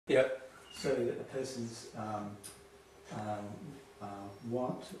Yep. So that the person's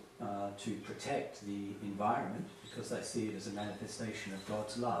want to protect the environment because they see it as a manifestation of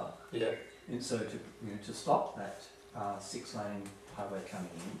God's love. Yeah. And so to stop that 6-lane highway coming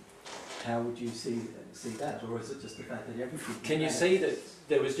in, how would you see that? Or is it just the fact that everything... Can you see that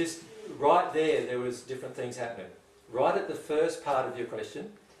there was just, right there was different things happening. Right at the first part of your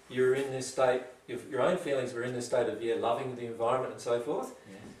question, you were in this state, your own feelings were in this state of, loving the environment and so forth.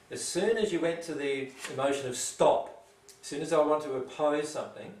 Yeah. As soon as you went to the emotion of stop, as soon as I want to oppose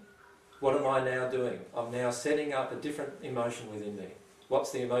something, what am I now doing? I'm now setting up a different emotion within me.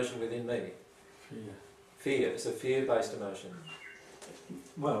 What's the emotion within me? Fear. Fear. It's a fear-based emotion.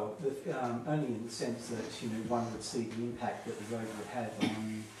 Well, only in the sense that one would see the impact that the road would have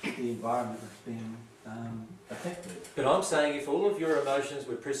on the environment that's being affected. But I'm saying if all of your emotions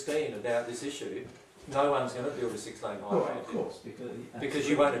were pristine about this issue, no one's going to build a 6-lane highway. Well, of course, because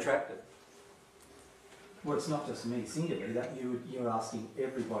you won't attract it. Well, it's not just me singularly, that you're asking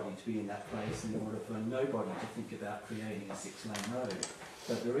everybody to be in that place in order for nobody to think about creating a 6-lane road.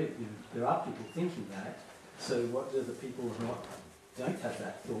 But there are people thinking that, so what do the people who don't have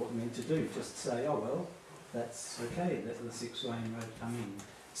that thought mean to do? Just say, oh well, that's okay, let the 6-lane road come in.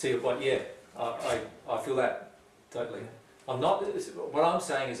 See, I feel that totally. What I'm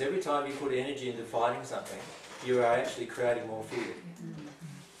saying is every time you put energy into fighting something, you are actually creating more fear.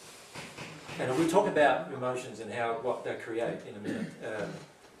 And we'll talk about emotions and what they create in a minute.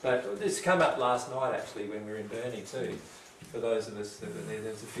 But this came up last night actually when we were in Burnie too. For those of us that were there,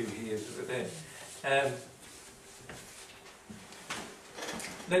 there's a few here that were there.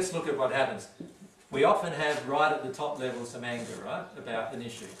 Let's look at what happens. We often have right at the top level some anger, right, about an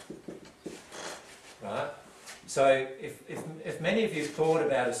issue. Right? So if many of you thought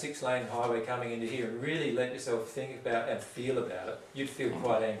about a 6-lane highway coming into here and really let yourself think about and feel about it, you'd feel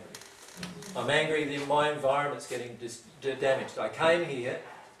quite angry. I'm angry that my environment's getting damaged. I came here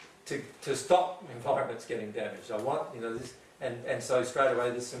to stop environments getting damaged. I want, this, and so straight away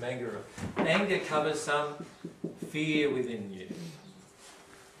there's some anger. Anger covers some fear within you.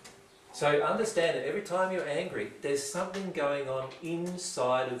 So understand that every time you're angry, there's something going on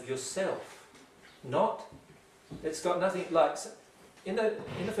inside of yourself. It's got nothing like, in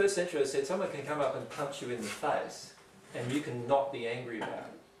the first century I said someone can come up and punch you in the face and you can not be angry about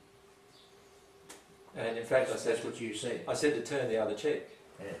it. And in fact, that's what you said. I said to turn the other cheek.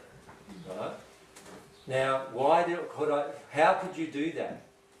 Yeah. Right? Now, how could you do that?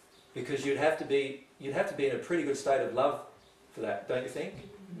 Because you'd have to be in a pretty good state of love for that, don't you think?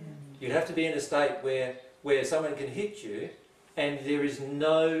 Yeah. You'd have to be in a state where someone can hit you and there is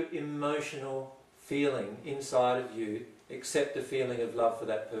no emotional feeling inside of you except a feeling of love for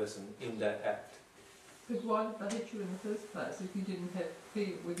that person in that act. But why did they hit you in the first place if you didn't have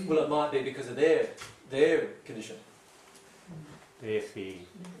fear within you? Well, it might be because of their condition. Their fear.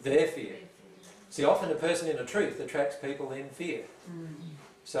 Their fear. See, often a person in a truth attracts people in fear.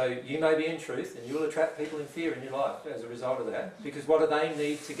 So you may be in truth and you'll attract people in fear in your life as a result of that. Because what do they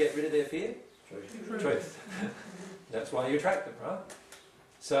need to get rid of their fear? Truth. That's why you attract them, right?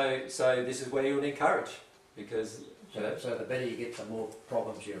 So this is where you'll need courage. Because... So the better you get, the more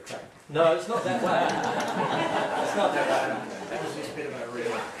problems you attract. No, it's not that way. It's not that way. That was just a bit of a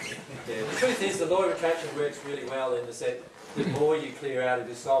remark. Yeah, the truth is the law of attraction works really well in the sense the more you clear out of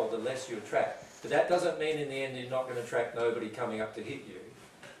your soul, the less you attract. But that doesn't mean in the end you're not going to attract nobody coming up to hit you.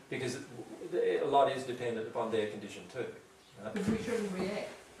 Because a lot is dependent upon their condition too. Right? But we shouldn't react.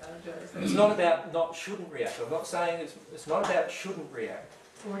 It's not about shouldn't react. I'm not saying it's not about shouldn't react.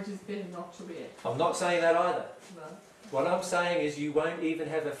 Or it is better not to react. I'm not saying that either. No. What I'm saying is you won't even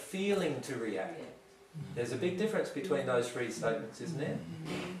have a feeling to react. Yeah. There's a big difference between those three statements, isn't there?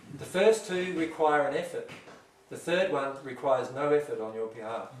 The first two require an effort. The third one requires no effort on your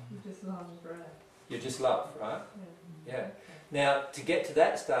behalf. You just love and brave. You just love, right? Yeah. Yeah. Now, to get to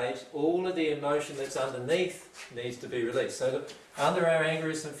that stage, all of the emotion that's underneath needs to be released. So under our anger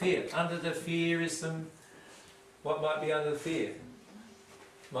is some fear. Under the fear is some... What might be under the fear?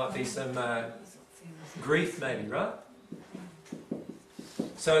 Might be some grief maybe, right?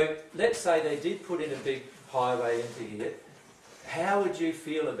 So let's say they did put in a big highway into here. How would you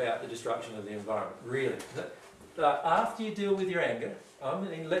feel about the destruction of the environment, really? After you deal with your anger,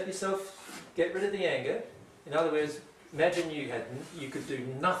 let yourself get rid of the anger. In other words, imagine you could do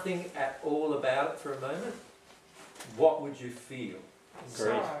nothing at all about it for a moment. What would you feel?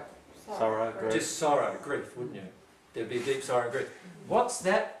 Grief. Sorrow, grief. Just sorrow, grief, wouldn't you? There'd be deep sorrow and grief. What's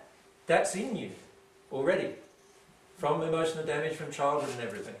that? That's in you already. From emotional damage from childhood and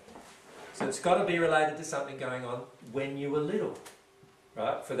everything. So it's got to be related to something going on when you were little.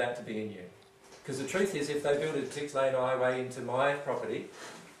 right, for that to be in you. Because the truth is, if they built a 6-lane highway into my property,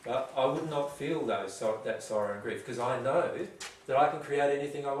 right, I would not feel that sorrow and grief, because I know that I can create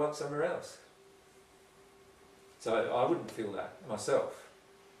anything I want somewhere else. So I wouldn't feel that myself.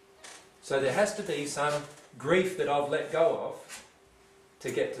 So there has to be some grief that I've let go of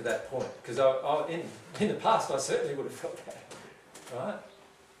to get to that point. Because in the past I certainly would have felt that, right?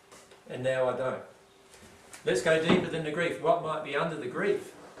 And now I don't. Let's go deeper than the grief. What might be under the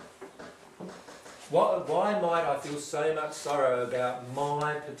grief? Why might I feel so much sorrow about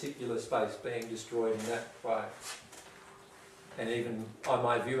my particular space being destroyed in that way? And even I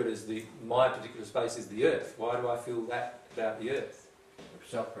might view it as my particular space is the earth. Why do I feel that about the earth?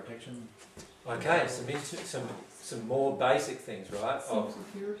 Self-protection. Okay, some more basic things, right? Some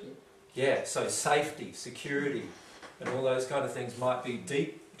security. Yeah, so safety, security, and all those kind of things might be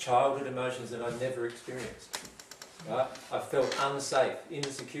deep childhood emotions that I never experienced. Right? I felt unsafe,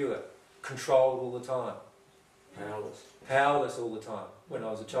 insecure, controlled all the time. Powerless all the time when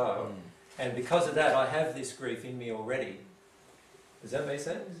I was a child. And because of that, I have this grief in me already. Does that make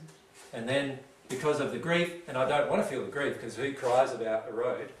sense? And then, because of the grief, and I don't want to feel the grief, because who cries about a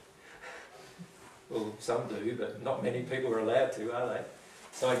road? Well, some do, but not many people are allowed to, are they?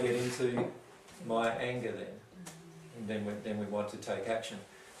 So I get into my anger then, and then we want to take action.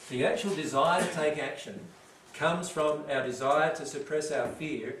 The actual desire to take action comes from our desire to suppress our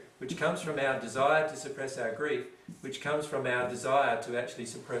fear, which comes from our desire to suppress our grief, which comes from our desire to actually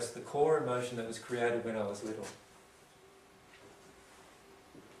suppress the core emotion that was created when I was little.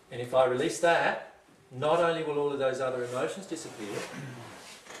 And if I release that, not only will all of those other emotions disappear,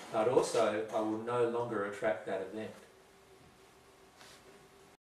 but also I will no longer attract that event.